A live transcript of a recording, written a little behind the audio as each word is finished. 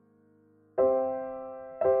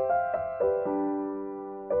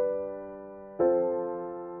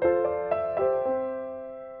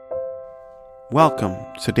Welcome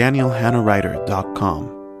to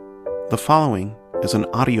DanielHannahWriter.com. The following is an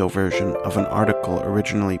audio version of an article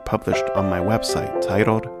originally published on my website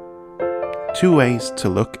titled, 2 Ways to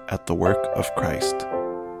Look at the Work of Christ: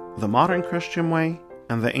 The Modern Christian Way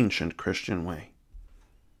and the Ancient Christian Way.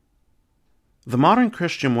 The modern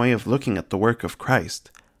Christian way of looking at the work of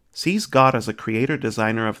Christ sees God as a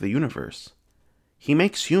creator-designer of the universe. He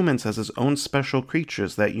makes humans as his own special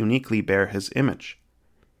creatures that uniquely bear his image.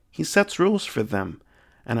 He sets rules for them,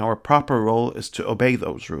 and our proper role is to obey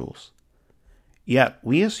those rules. Yet,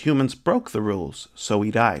 we as humans broke the rules, so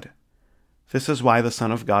he died. This is why the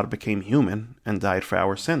Son of God became human and died for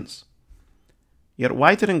our sins. Yet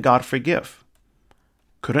why didn't God forgive?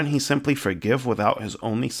 Couldn't he simply forgive without his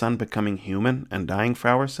only Son becoming human and dying for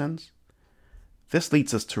our sins? This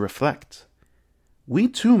leads us to reflect. We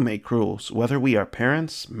too make rules, whether we are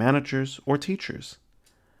parents, managers, or teachers.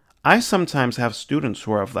 I sometimes have students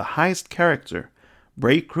who are of the highest character,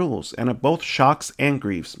 break rules, and it both shocks and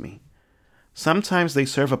grieves me. Sometimes they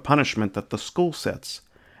serve a punishment that the school sets,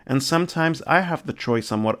 and sometimes I have the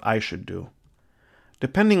choice on what I should do.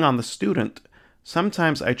 Depending on the student,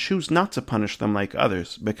 sometimes I choose not to punish them like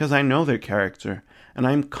others because I know their character and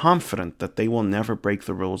I am confident that they will never break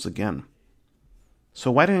the rules again.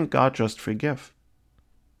 So why didn't God just forgive?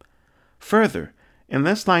 Further, in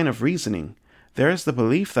this line of reasoning, there is the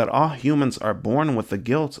belief that all humans are born with the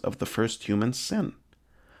guilt of the first human sin.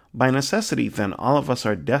 By necessity, then, all of us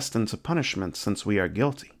are destined to punishment since we are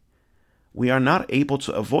guilty. We are not able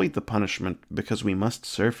to avoid the punishment because we must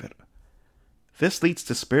serve it. This leads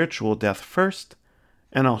to spiritual death first,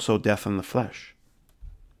 and also death in the flesh.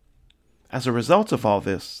 As a result of all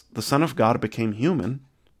this, the Son of God became human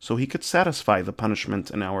so he could satisfy the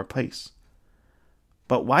punishment in our place.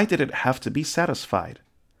 But why did it have to be satisfied?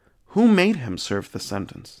 Who made him serve the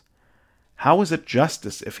sentence? How is it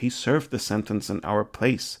justice if he served the sentence in our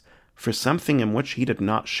place for something in which he did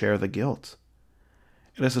not share the guilt?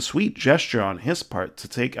 It is a sweet gesture on his part to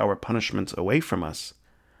take our punishment away from us,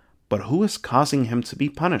 but who is causing him to be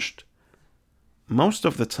punished? Most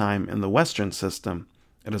of the time in the Western system,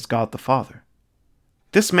 it is God the Father.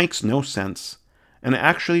 This makes no sense, and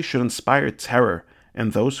actually should inspire terror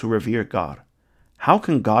in those who revere God. How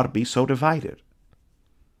can God be so divided?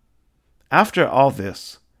 After all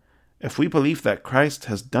this, if we believe that Christ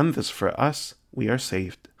has done this for us, we are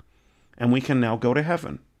saved, and we can now go to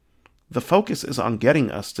heaven. The focus is on getting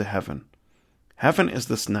us to heaven. Heaven is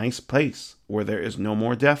this nice place where there is no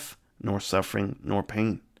more death, nor suffering, nor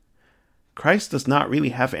pain. Christ does not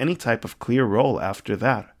really have any type of clear role after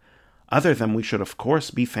that, other than we should of course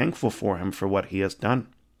be thankful for him for what he has done.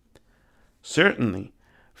 Certainly,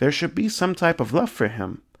 there should be some type of love for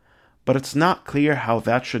him, but it's not clear how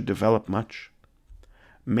that should develop much.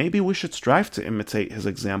 Maybe we should strive to imitate his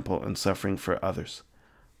example in suffering for others,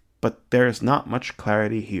 but there is not much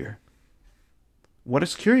clarity here. What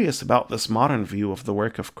is curious about this modern view of the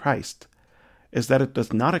work of Christ is that it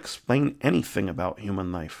does not explain anything about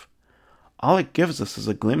human life. All it gives us is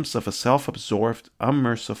a glimpse of a self-absorbed,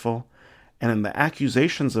 unmerciful, and in the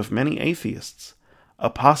accusations of many atheists, a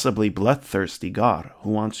possibly bloodthirsty God who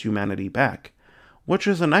wants humanity back, which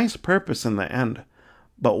is a nice purpose in the end,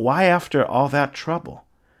 but why after all that trouble?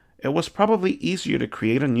 It was probably easier to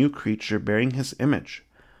create a new creature bearing his image,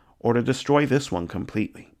 or to destroy this one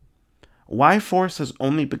completely. Why force his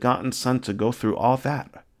only begotten Son to go through all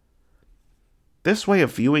that? This way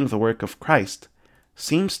of viewing the work of Christ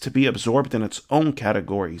seems to be absorbed in its own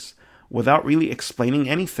categories, without really explaining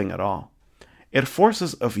anything at all. It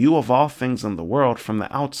forces a view of all things in the world from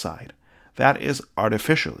the outside, that is,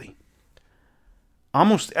 artificially.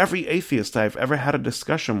 Almost every atheist I've ever had a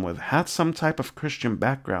discussion with had some type of Christian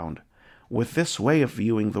background with this way of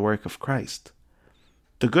viewing the work of Christ.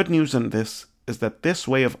 The good news in this is that this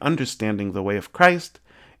way of understanding the way of Christ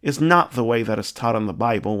is not the way that is taught in the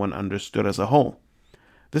Bible when understood as a whole.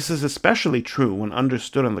 This is especially true when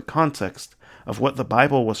understood in the context of what the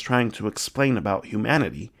Bible was trying to explain about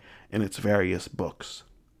humanity in its various books.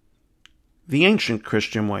 The ancient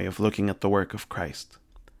Christian way of looking at the work of Christ.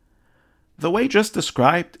 The way just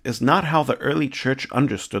described is not how the early church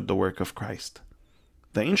understood the work of Christ.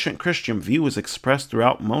 The ancient Christian view is expressed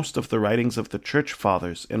throughout most of the writings of the church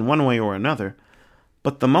fathers in one way or another,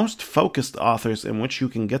 but the most focused authors in which you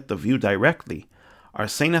can get the view directly are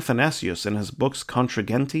St. Athanasius in his books Contra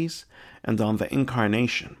Gentes and on the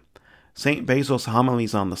Incarnation, St. Basil's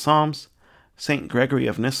homilies on the Psalms, St. Gregory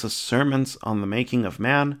of Nyssa's sermons on the making of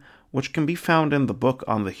man, which can be found in the book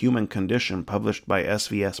on the human condition published by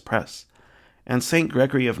SVS Press, and St.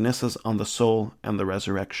 Gregory of Nyssa's on the soul and the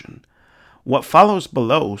resurrection, What follows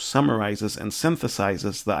below summarizes and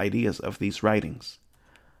synthesizes the ideas of these writings.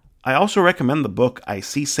 I also recommend the book I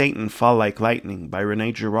See Satan Fall Like Lightning by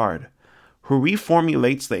Rene Girard, who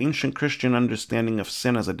reformulates the ancient Christian understanding of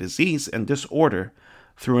sin as a disease and disorder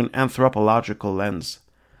through an anthropological lens.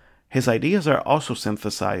 His ideas are also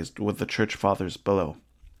synthesized with the Church Fathers below.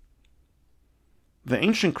 The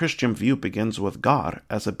ancient Christian view begins with God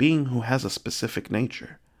as a being who has a specific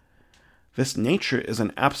nature. This nature is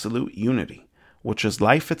an absolute unity, which is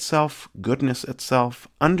life itself, goodness itself,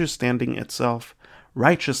 understanding itself,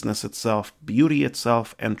 righteousness itself, beauty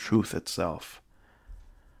itself, and truth itself.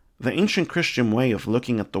 The ancient Christian way of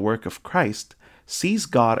looking at the work of Christ sees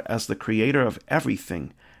God as the creator of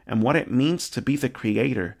everything, and what it means to be the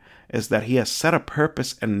creator is that he has set a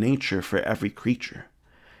purpose and nature for every creature.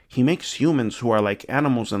 He makes humans who are like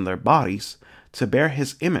animals in their bodies to bear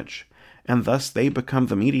his image, and thus they become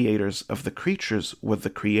the mediators of the creatures with the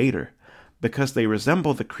Creator, because they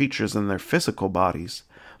resemble the creatures in their physical bodies,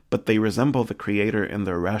 but they resemble the Creator in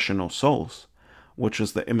their rational souls, which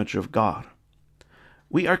is the image of God.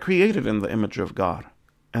 We are created in the image of God,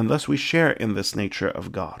 and thus we share in this nature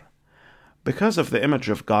of God. Because of the image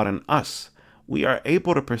of God in us, we are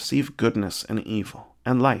able to perceive goodness and evil,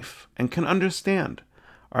 and life, and can understand,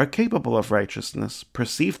 are capable of righteousness,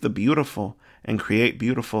 perceive the beautiful, and create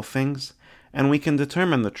beautiful things, and we can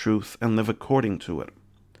determine the truth and live according to it.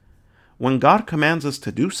 When God commands us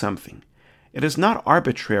to do something, it is not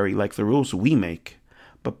arbitrary like the rules we make,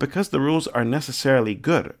 but because the rules are necessarily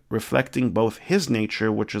good, reflecting both his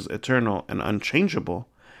nature, which is eternal and unchangeable,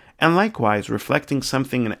 and likewise reflecting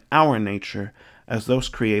something in our nature as those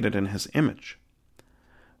created in his image.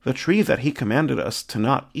 The tree that he commanded us to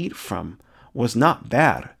not eat from was not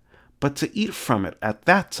bad, but to eat from it at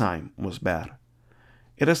that time was bad.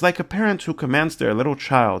 It is like a parent who commands their little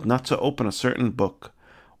child not to open a certain book,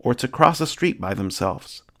 or to cross a street by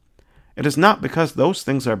themselves. It is not because those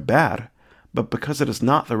things are bad, but because it is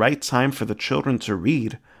not the right time for the children to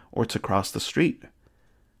read or to cross the street.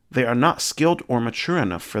 They are not skilled or mature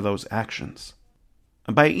enough for those actions.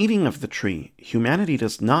 By eating of the tree, humanity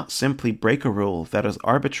does not simply break a rule that is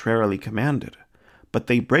arbitrarily commanded, but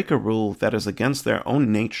they break a rule that is against their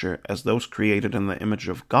own nature as those created in the image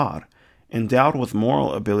of God, endowed with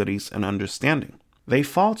moral abilities and understanding. They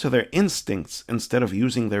fall to their instincts instead of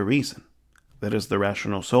using their reason, that is the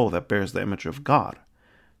rational soul that bears the image of God,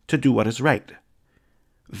 to do what is right.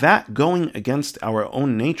 That going against our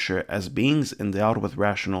own nature as beings endowed with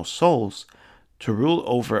rational souls to rule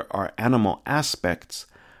over our animal aspects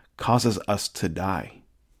causes us to die.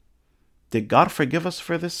 Did God forgive us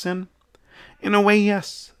for this sin? In a way,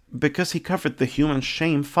 yes, because he covered the human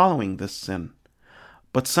shame following this sin.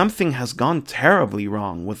 But something has gone terribly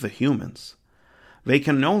wrong with the humans. They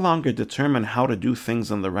can no longer determine how to do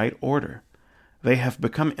things in the right order. They have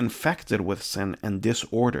become infected with sin and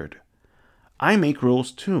disordered. I make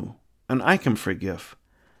rules too, and I can forgive.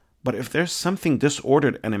 But if there's something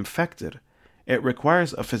disordered and infected, it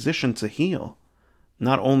requires a physician to heal,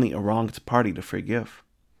 not only a wronged party to forgive.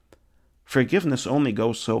 Forgiveness only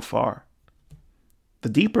goes so far. The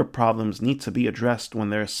deeper problems need to be addressed when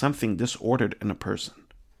there is something disordered in a person.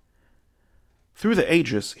 Through the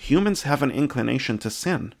ages, humans have an inclination to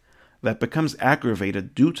sin that becomes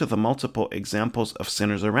aggravated due to the multiple examples of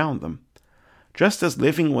sinners around them. Just as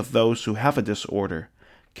living with those who have a disorder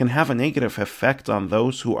can have a negative effect on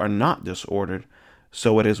those who are not disordered,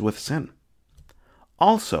 so it is with sin.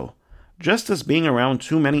 Also, just as being around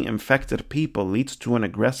too many infected people leads to an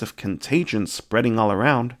aggressive contagion spreading all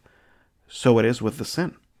around, so it is with the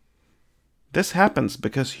sin. This happens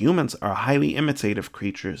because humans are highly imitative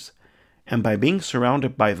creatures, and by being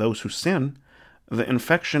surrounded by those who sin, the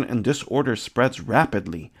infection and disorder spreads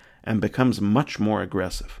rapidly and becomes much more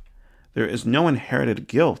aggressive. There is no inherited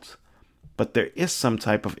guilt, but there is some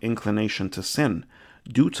type of inclination to sin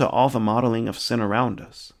due to all the modeling of sin around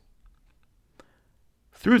us.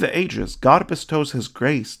 Through the ages, God bestows his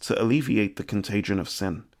grace to alleviate the contagion of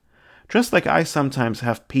sin. Just like I sometimes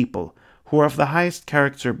have people who are of the highest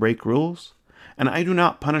character break rules, and I do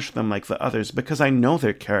not punish them like the others because I know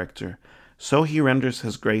their character, so he renders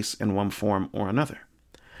his grace in one form or another.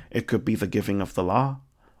 It could be the giving of the law,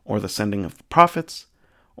 or the sending of the prophets,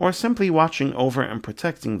 or simply watching over and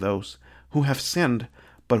protecting those who have sinned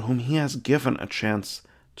but whom he has given a chance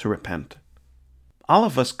to repent. All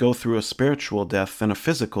of us go through a spiritual death and a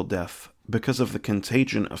physical death because of the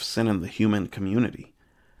contagion of sin in the human community.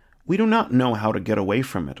 We do not know how to get away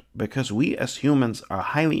from it because we as humans are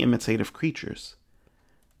highly imitative creatures.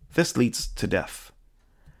 This leads to death.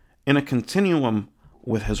 In a continuum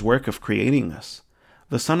with his work of creating us,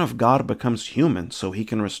 The Son of God becomes human so he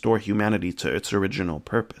can restore humanity to its original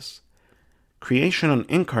purpose. Creation and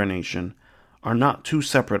incarnation are not two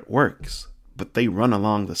separate works, but they run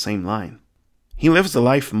along the same line. He lives a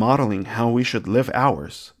life modeling how we should live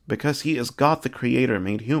ours, because he is God the Creator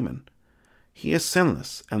made human. He is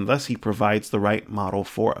sinless, and thus he provides the right model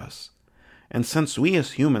for us. And since we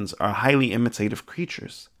as humans are highly imitative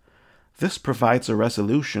creatures, this provides a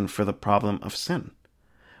resolution for the problem of sin.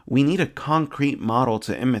 We need a concrete model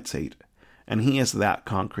to imitate, and he is that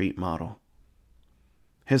concrete model.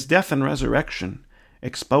 His death and resurrection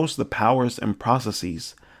exposed the powers and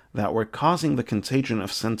processes that were causing the contagion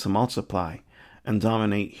of sin to multiply and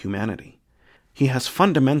dominate humanity. He has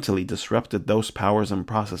fundamentally disrupted those powers and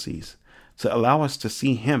processes to allow us to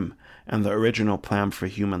see him and the original plan for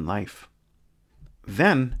human life.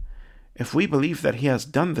 Then, if we believe that he has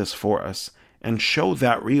done this for us and show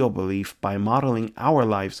that real belief by modeling our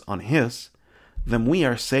lives on his, then we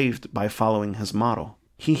are saved by following his model.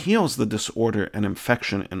 He heals the disorder and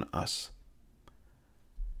infection in us.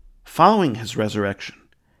 Following his resurrection,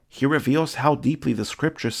 he reveals how deeply the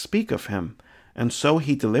scriptures speak of him, and so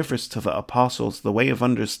he delivers to the apostles the way of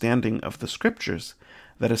understanding of the scriptures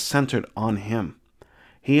that is centered on him.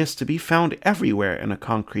 He is to be found everywhere in a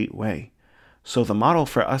concrete way, so the model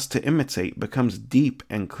for us to imitate becomes deep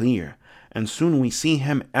and clear, and soon we see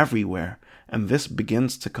him everywhere, and this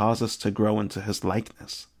begins to cause us to grow into his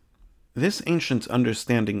likeness. This ancient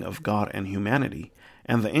understanding of God and humanity,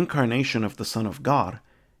 and the incarnation of the Son of God,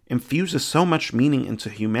 infuses so much meaning into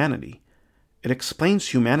humanity. It explains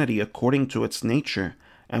humanity according to its nature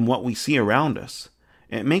and what we see around us.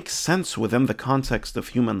 It makes sense within the context of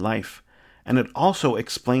human life, and it also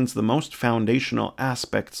explains the most foundational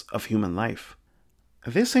aspects of human life.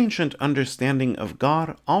 This ancient understanding of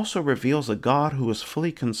God also reveals a God who is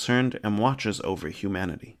fully concerned and watches over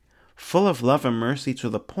humanity, full of love and mercy to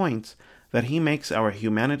the point that he makes our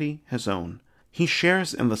humanity his own. He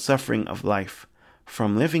shares in the suffering of life,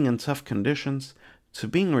 from living in tough conditions to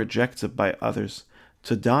being rejected by others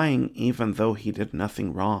to dying even though he did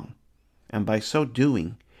nothing wrong. And by so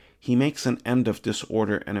doing, he makes an end of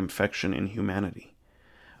disorder and infection in humanity.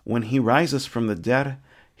 When he rises from the dead,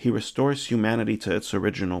 he restores humanity to its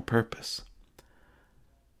original purpose.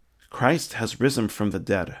 Christ has risen from the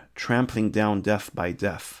dead, trampling down death by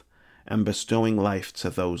death, and bestowing life to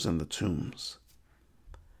those in the tombs.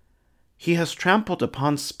 He has trampled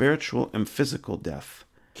upon spiritual and physical death.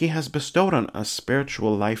 He has bestowed on us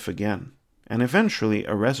spiritual life again, and eventually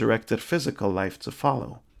a resurrected physical life to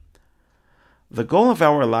follow. The goal of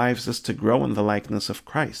our lives is to grow in the likeness of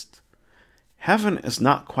Christ. Heaven is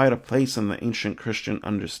not quite a place in the ancient Christian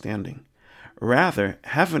understanding. Rather,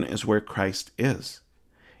 heaven is where Christ is.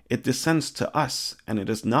 It descends to us, and it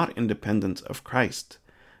is not independent of Christ.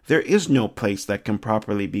 There is no place that can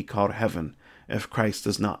properly be called heaven if Christ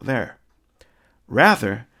is not there.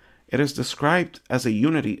 Rather, it is described as a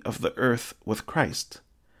unity of the earth with Christ.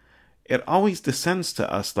 It always descends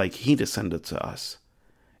to us like he descended to us.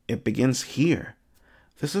 It begins here.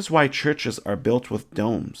 This is why churches are built with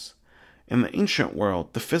domes. In the ancient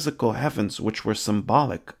world, the physical heavens, which were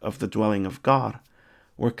symbolic of the dwelling of God,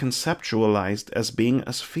 were conceptualized as being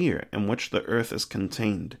a sphere in which the earth is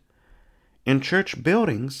contained. In church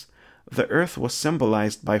buildings, the earth was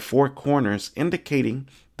symbolized by 4 corners indicating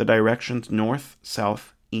the directions north,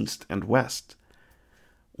 south, east, and west.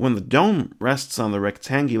 When the dome rests on the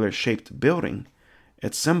rectangular-shaped building,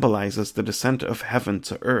 it symbolizes the descent of heaven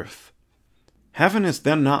to earth. Heaven is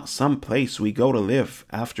then not some place we go to live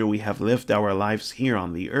after we have lived our lives here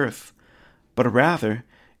on the earth, but rather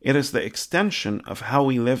it is the extension of how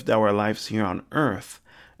we lived our lives here on earth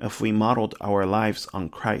if we modeled our lives on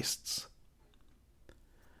Christ's.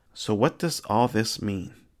 So what does all this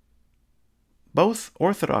mean? Both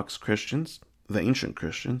Orthodox Christians, the ancient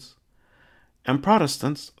Christians, and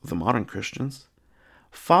Protestants, the modern Christians,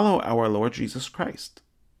 follow our Lord Jesus Christ.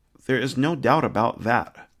 There is no doubt about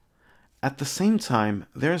that. At the same time,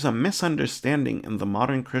 there is a misunderstanding in the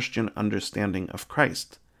modern Christian understanding of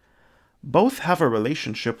Christ. Both have a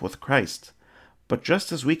relationship with Christ, but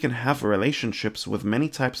just as we can have relationships with many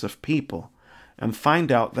types of people and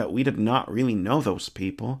find out that we did not really know those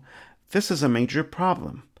people, this is a major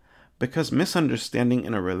problem, because misunderstanding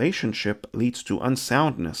in a relationship leads to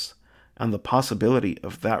unsoundness and the possibility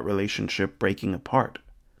of that relationship breaking apart.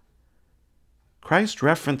 Christ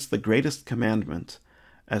referenced the greatest commandment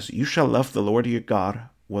as "You shall love the Lord your God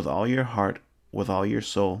with all your heart, with all your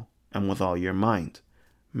soul, and with all your mind."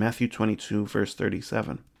 Matthew 22, verse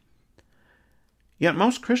 37. Yet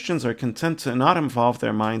most Christians are content to not involve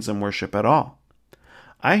their minds in worship at all.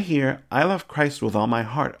 I hear, "I love Christ with all my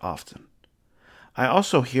heart" often. I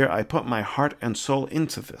also hear I put my heart and soul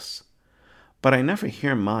into this, but I never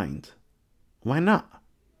hear mind. Why not?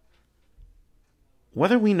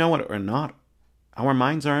 Whether we know it or not, our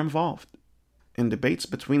minds are involved. In debates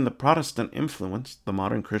between the Protestant influence, the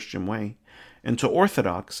modern Christian way, and to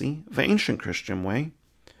orthodoxy, the ancient Christian way,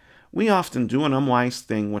 we often do an unwise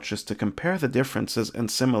thing, which is to compare the differences and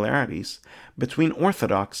similarities between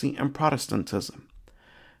orthodoxy and Protestantism.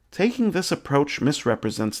 Taking this approach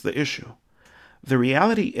misrepresents the issue. The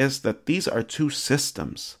reality is that these are two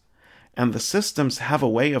systems, and the systems have a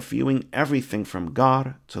way of viewing everything from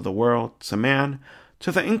God to the world to man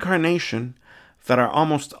to the incarnation that are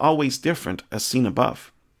almost always different as seen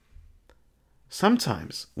above.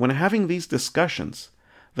 Sometimes, when having these discussions,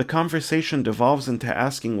 the conversation devolves into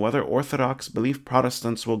asking whether Orthodox believe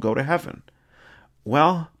Protestants will go to heaven.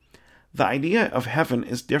 Well, the idea of heaven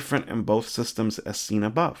is different in both systems as seen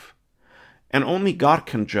above, and only God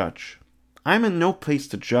can judge. I'm in no place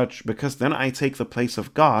to judge, because then I take the place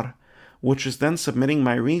of God, which is then submitting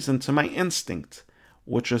my reason to my instinct,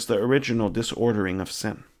 which is the original disordering of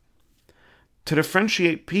sin. To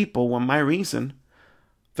differentiate people when my reason,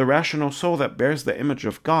 the rational soul that bears the image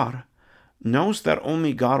of God, knows that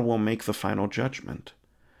only God will make the final judgment.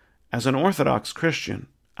 As an Orthodox Christian,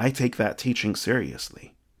 I take that teaching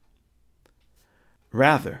seriously.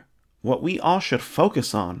 Rather, what we all should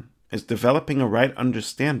focus on is developing a right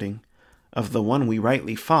understanding of the one we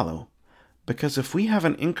rightly follow, because if we have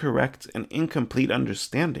an incorrect and incomplete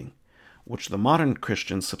understanding, which the modern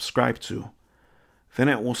Christians subscribe to, then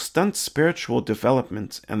it will stunt spiritual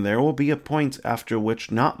development, and there will be a point after which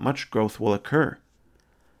not much growth will occur.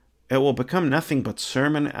 It will become nothing but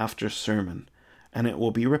sermon after sermon, and it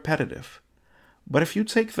will be repetitive. But if you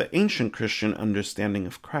take the ancient Christian understanding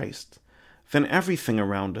of Christ, then everything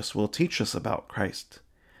around us will teach us about Christ.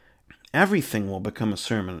 Everything will become a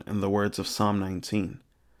sermon in the words of Psalm 19.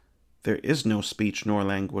 There is no speech nor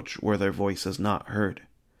language where their voice is not heard.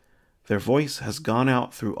 Their voice has gone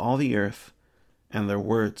out through all the earth, and their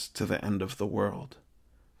words to the end of the world.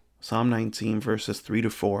 Psalm 19, verses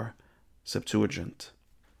 3-4, Septuagint.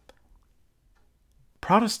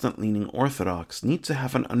 Protestant-leaning Orthodox need to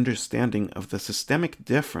have an understanding of the systemic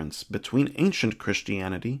difference between ancient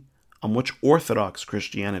Christianity, on which Orthodox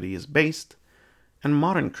Christianity is based, and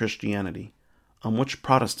modern Christianity, on which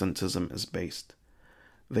Protestantism is based.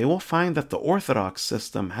 They will find that the Orthodox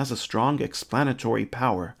system has a strong explanatory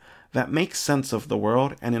power that makes sense of the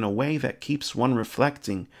world, and in a way that keeps one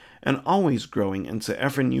reflecting and always growing into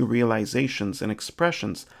ever new realizations and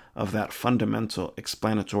expressions of that fundamental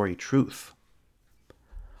explanatory truth.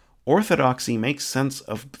 Orthodoxy makes sense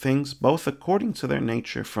of things both according to their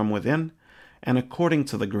nature from within and according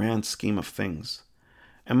to the grand scheme of things.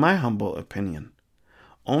 In my humble opinion,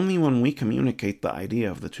 only when we communicate the idea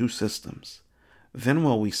of the two systems, then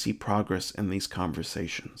will we see progress in these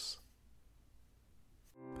conversations.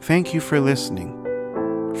 Thank you for listening.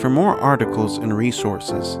 For more articles and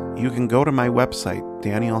resources, you can go to my website,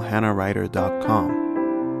 danielhannawriter.com.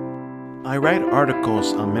 I write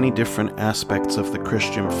articles on many different aspects of the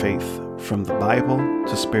Christian faith, from the Bible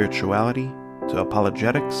to spirituality to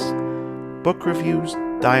apologetics, book reviews,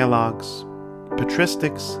 dialogues,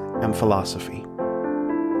 patristics, and philosophy.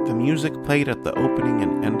 The music played at the opening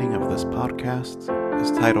and ending of this podcast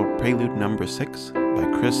is titled Prelude No. 6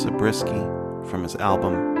 by Chris Zabriskie from his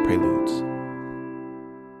album Preludes.